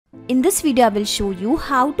In this video, I will show you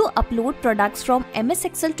how to upload products from MS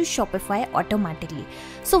Excel to Shopify automatically.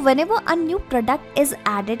 So whenever a new product is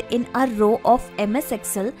added in a row of MS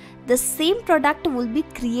Excel, the same product will be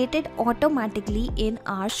created automatically in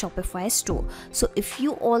our Shopify store. So if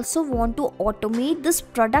you also want to automate this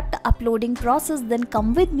product uploading process, then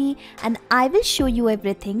come with me and I will show you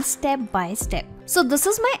everything step by step. So this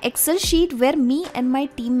is my Excel sheet where me and my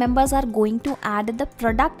team members are going to add the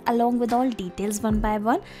product along with all details one by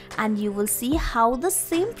one, and you will see how the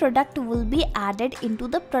same product will be added into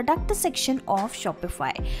the product section of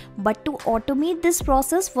Shopify. But to automate this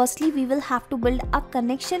process, firstly we will have to build a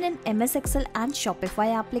connection in MS Excel and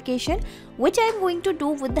Shopify application, which I am going to do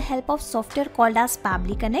with the help of software called as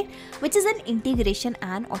Pabbly Connect, which is an integration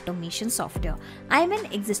and automation software. I am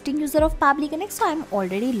an existing user of Pabbly Connect, so I am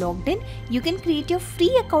already logged in. You can create your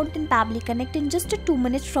free account in Pabbly Connect in just 2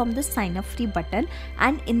 minutes from the sign up free button,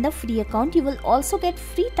 and in the free account you will also get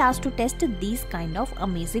free tasks to test these kind of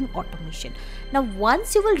amazing automation. Now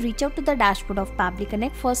once you will reach out to the dashboard of Pabbly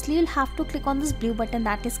Connect, firstly you'll have to click on this blue button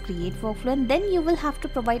that is create workflow, and then you will have to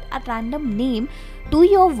provide a random name to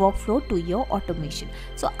your workflow, to your automation.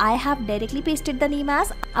 So I have directly pasted the name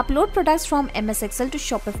as upload products from MS Excel to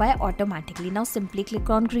Shopify automatically. Now simply click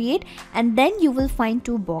on create, and then you will find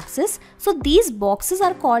 2 boxes. So these boxes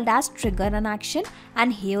are called as trigger and action,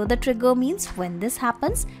 and here the trigger means when this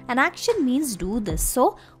happens and action means do this.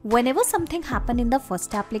 So whenever something happen in the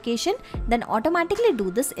first application, then automatically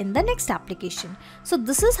do this in the next application. So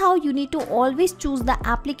this is how you need to always choose the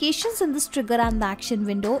applications in this trigger and the action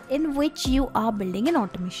window in which you are building an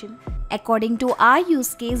automation. According to our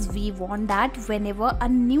use case, we want that whenever a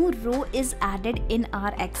new row is added in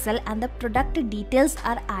our Excel and the product details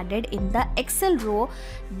are added in the Excel row,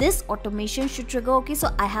 this automation should trigger. Okay, so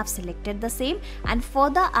I have selected the same, and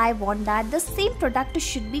further I want that the same product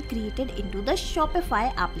should be created into the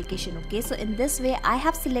Shopify application. Okay, so in this way I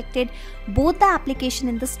have selected both the application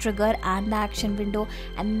in this trigger and the action window,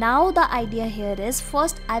 and now the idea here is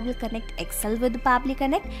first I will connect Excel with Pabbly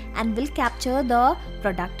Connect and will capture the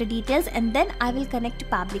product details, and then I will connect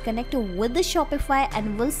Pabbly Connect with the Shopify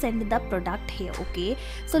and will send the product here. Okay,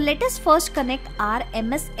 so let us first connect our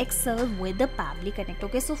MS Excel with the Pabbly Connect.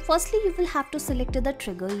 Okay, so firstly you will have to select the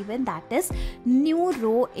trigger event, that is new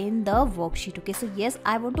row in the worksheet. Okay, so yes,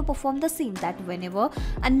 I want to perform the same, that whenever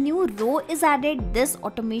a new row is added, this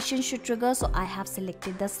automation should trigger. So I have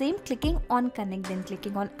selected the same, clicking on connect, then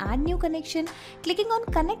clicking on add new connection, clicking on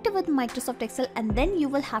connect with Microsoft Excel, and then you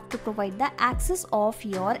will have to provide the access of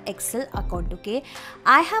your Excel account. Okay,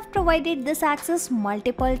 I have provided this access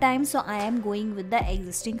multiple times, so I am going with the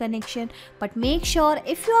existing connection, but make sure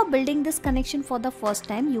if you are building this connection for the first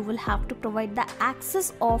time, you will have to provide the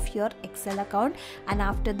access of your Excel account, and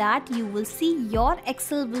after that you will see your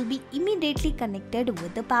Excel will be immediately connected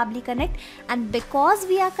with the Pabbly Connect. And because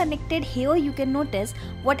we are connected here, you can notice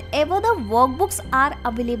whatever the workbooks are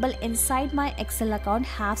available inside my Excel account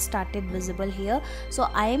have started visible here. So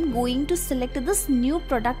I am going to select this new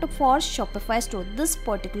product for Shopify store, this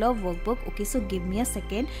particular workbook. Okay, so give me a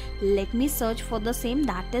second, let me search for the same,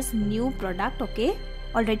 that is new product. Okay,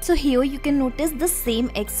 alright, so here you can notice the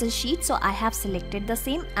same Excel sheet, so I have selected the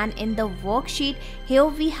same, and in the worksheet here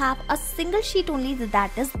we have a single sheet only,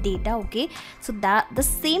 that is data. Okay, so that the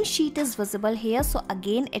same sheet is visible here, so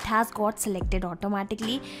again it has got selected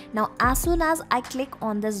automatically. Now as soon as I click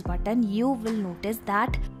on this button, you will notice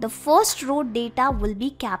that the first row data will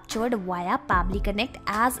be captured via Pabbly Connect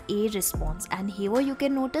as a response, and here you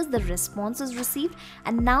can notice the response is received.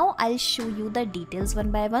 And now I'll show you the details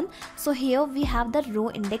one by one. So here we have the row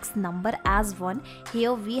index number as 1,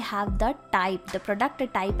 here we have the type, the product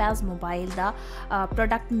type as mobile, the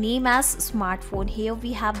product name as smartphone, here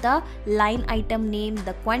we have the line item name,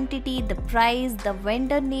 the quantity, the price, the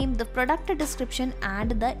vendor name, the product description,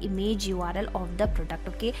 and the image URL of the product.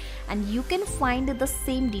 Okay, and you can find the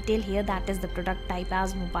same detail here, that is the product type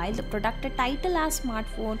as mobile, the product title as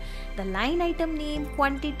smartphone, the line item name,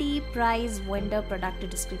 quantity, price, vendor, product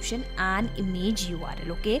description, and image URL.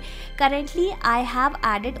 Okay, currently I have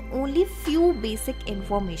added only few basic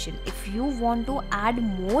information. If you want to add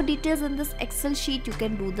more details in this Excel sheet, you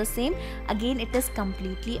can do the same. Again, it is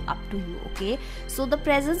completely up to you. Okay, so the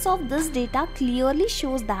presence of this data clearly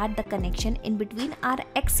shows that the connection in between our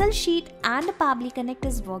Excel sheet and Pabbly Connect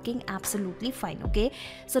is working absolutely fine. Okay,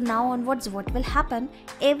 so now onwards what will happen,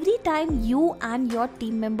 every time you and your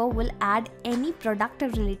team member will add any product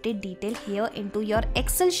related detail here into your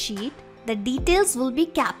Excel sheet, The details will be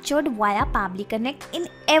captured via Pabbly Connect in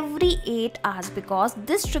every 8 hours, because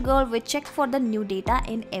this trigger will check for the new data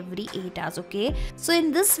in every 8 hours. Okay, so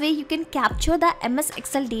in this way you can capture the MS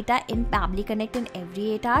Excel data in Pabbly Connect in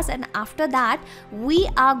every 8 hours, and after that we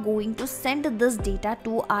are going to send this data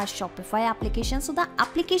to our Shopify application. So the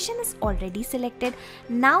application is already selected.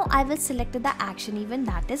 Now I will select the action event,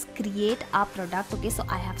 that is create a product. Okay, so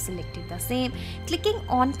I have selected the same, clicking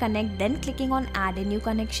on connect, then clicking on add a new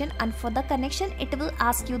connection, and for the connection it will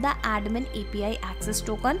ask you the admin API access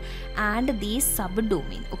token and the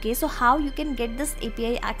subdomain. Okay, so how you can get this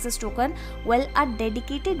API access token? Well, a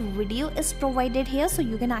dedicated video is provided here, so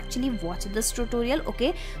you can actually watch this tutorial.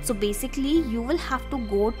 Okay, so basically you will have to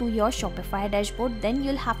go to your Shopify dashboard, then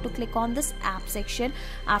you'll have to click on this app section.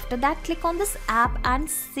 After that, click on this app and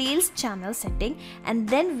sales channel setting, and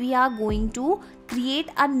then we are going to create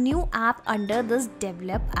a new app under this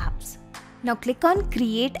develop apps. Now click on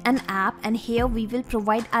create an app, and here we will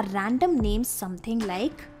provide a random name, something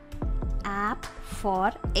like app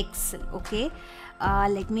for Excel. Okay,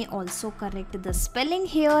 let me also correct the spelling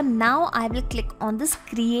here. Now I will click on this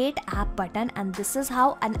create app button, and this is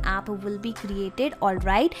how an app will be created.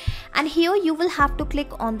 Alright, and here you will have to click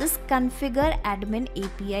on this configure admin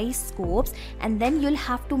API scopes, and then you'll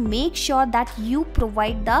have to make sure that you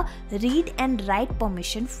provide the read and write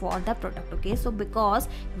permission for the product. Okay, so because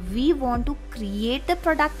we want to create the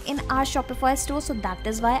product in our Shopify store, so that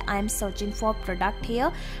is why I am searching for product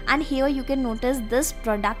here, and here you can notice this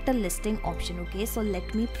product listing option. Okay, so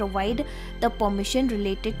let me provide the permission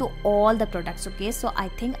related to all the products. Okay, so I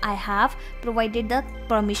think I have provided the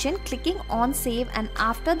permission, clicking on save, and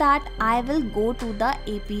after that I will go to the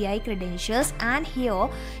API credentials, and here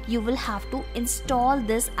you will have to install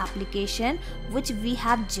this application which we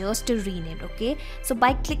have just renamed. Okay, so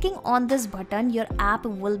by clicking on this button your app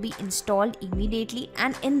will be installed immediately,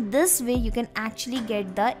 and in this way you can actually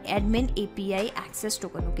get the admin API access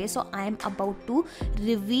token. Okay, so I am about to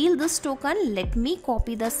reveal this token. Let me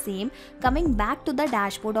copy the same, coming back to the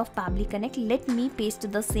dashboard of Pabbly Connect, let me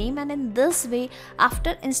paste the same, and in this way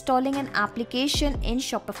after installing an application in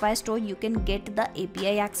Shopify store you can get the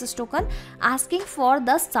API access token asking for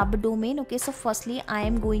the subdomain. Okay, so firstly I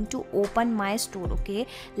am going to open my store. Okay,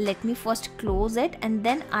 let me first close it and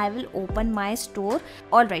then I will open my store.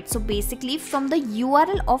 Alright, so basically from the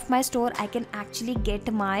URL of my store I can actually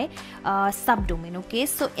get my subdomain. Okay,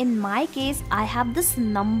 so in my case I have this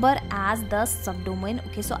number as the subdomain.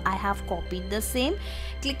 Okay, so I have copied the same,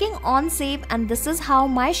 clicking on save, and this is how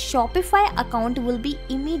my Shopify account will be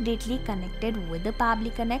immediately connected with the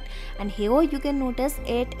Pabbly Connect, and here you can notice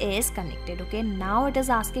it is connected. Okay, now it is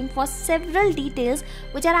asking for several details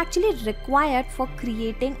which are actually required for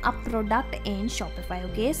creating a product in Shopify.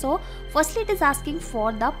 Okay, so firstly it is asking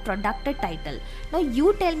for the product title. Now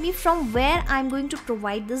you tell me from where I'm going to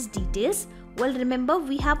provide these details. Well, remember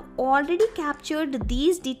we have already captured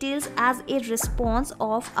these details as a response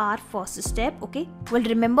of our first step. Okay, well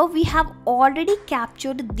remember we have already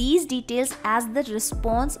captured these details as the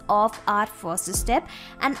response of our first step,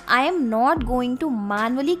 and I am not going to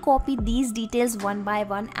manually copy these details one by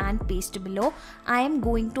one and paste below. I am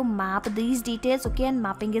going to map these details. Okay, and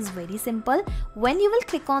mapping is very simple. When you will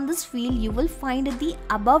click on this field you will find the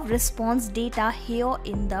above response data here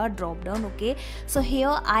in the drop down. Okay, so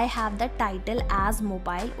here I have the title as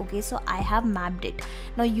mobile. Okay, so I have mapped it.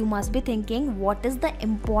 Now you must be thinking what is the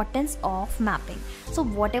importance of mapping. So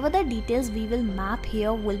whatever the details we will map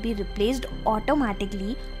here will be replaced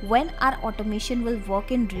automatically when our automation will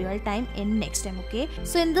work in real time in next time. Okay,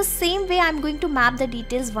 so in the same way I'm going to map the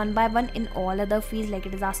details one by one in all other fields. Like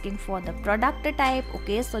it is asking for the product type.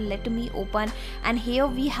 Okay, so let me open, and here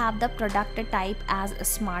we have the product type as a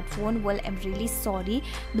smartphone. Well, I'm really sorry,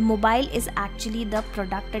 the mobile is actually the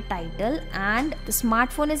product title and the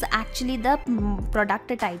smartphone is actually the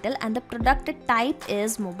product title, and the product type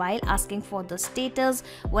is mobile. Asking for the status,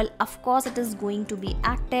 well of course it is going to be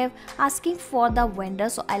active. Asking for the vendor,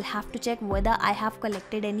 so I'll have to check whether I have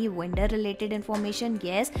collected any vendor related information.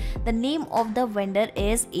 Yes, the name of the vendor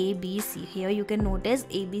is ABC. Here you can notice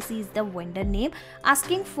ABC is the vendor name.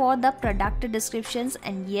 Asking for the product descriptions,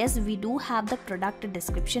 and yes, we do have the product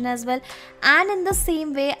description as well, and in the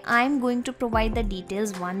same way I'm going to provide the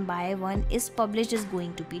details one by one one is published is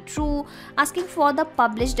going to be true. Asking for the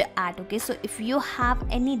published at. Okay, so if you have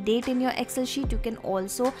any date in your Excel sheet, you can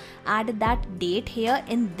also add that date here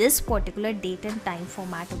in this particular date and time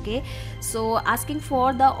format. Okay, so asking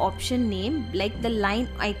for the option name, like the line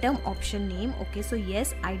item option name. Okay, so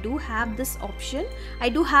yes, I do have this option, I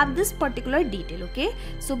do have this particular detail. Okay,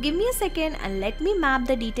 so give me a second and let me map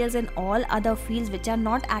the details in all other fields which are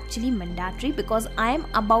not actually mandatory, because I am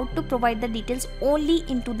about to provide the details only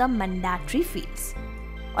into the mandatory fields.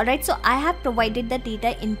 Alright, so I have provided the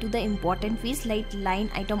data into the important fields, like line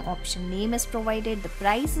item option name is provided, the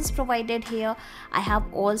price is provided here. I have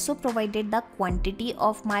also provided the quantity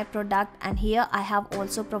of my product, and here I have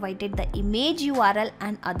also provided the image URL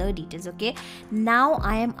and other details. Okay, now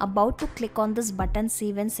I am about to click on this button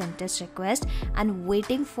save and send test request and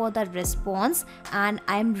waiting for the response, and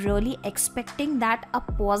I am really expecting that a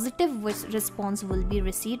positive response will be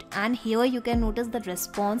received, and here you can notice the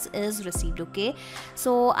response is received. Okay,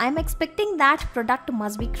 so I'm expecting that product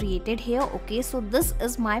must be created here. Okay, so this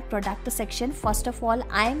is my product section. First of all,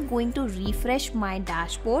 I am going to refresh my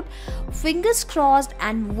dashboard, fingers crossed,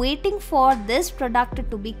 and waiting for this product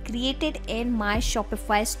to be created in my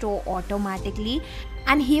Shopify store automatically.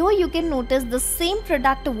 And here you can notice the same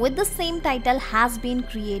product with the same title has been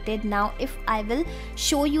created. Now if I will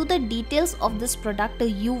show you the details of this product,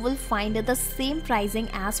 you will find the same pricing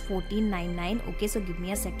as $14.99. Okay, so give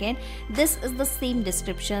me a second. This is the same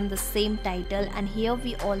description, the same title, and here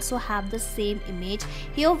we also have the same image.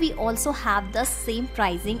 Here we also have the same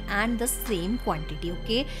pricing and the same quantity.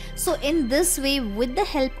 Okay, so in this way, with the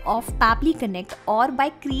help of Pabbly Connect or by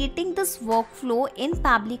creating this workflow in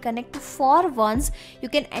Pabbly Connect for once, you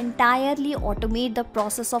can entirely automate the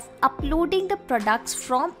process of uploading the products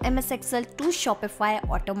from MS Excel to Shopify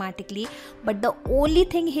automatically. But the only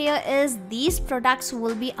thing here is these products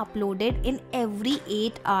will be uploaded in every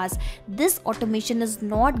 8 hours. This automation is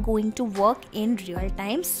not going to work in real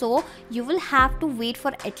time, so you will have to wait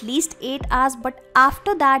for at least 8 hours, but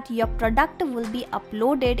after that your product will be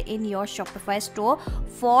uploaded in your Shopify store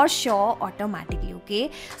for sure automatically.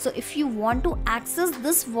 Okay, so if you want to access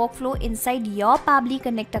this workflow inside your Pabbly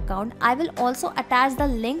Connect account, I will also attach the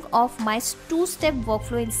link of my 2-step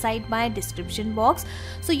workflow inside my description box.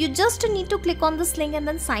 So you just need to click on this link and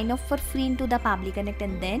then sign up for free into the Pabbly Connect,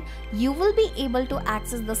 and then you will be able to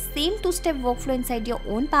access the same 2-step workflow inside your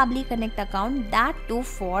own Pabbly Connect account, that too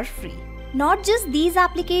for free. Not just these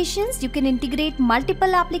applications, you can integrate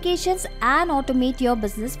multiple applications and automate your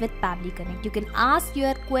business with Pabbly Connect. You can ask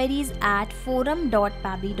your queries at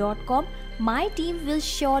forum.pabbly.com. My team will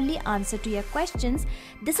surely answer to your questions.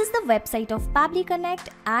 This is the website of Pabbly Connect,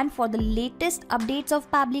 and for the latest updates of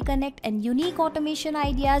Pabbly Connect and unique automation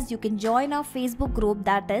ideas, you can join our Facebook group,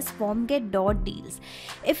 that is formget.deals.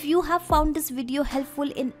 If you have found this video helpful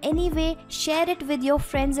in any way, share it with your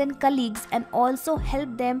friends and colleagues and also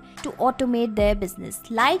help them to automate their business.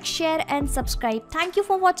 Like, share and subscribe. Thank you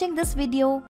for watching this video.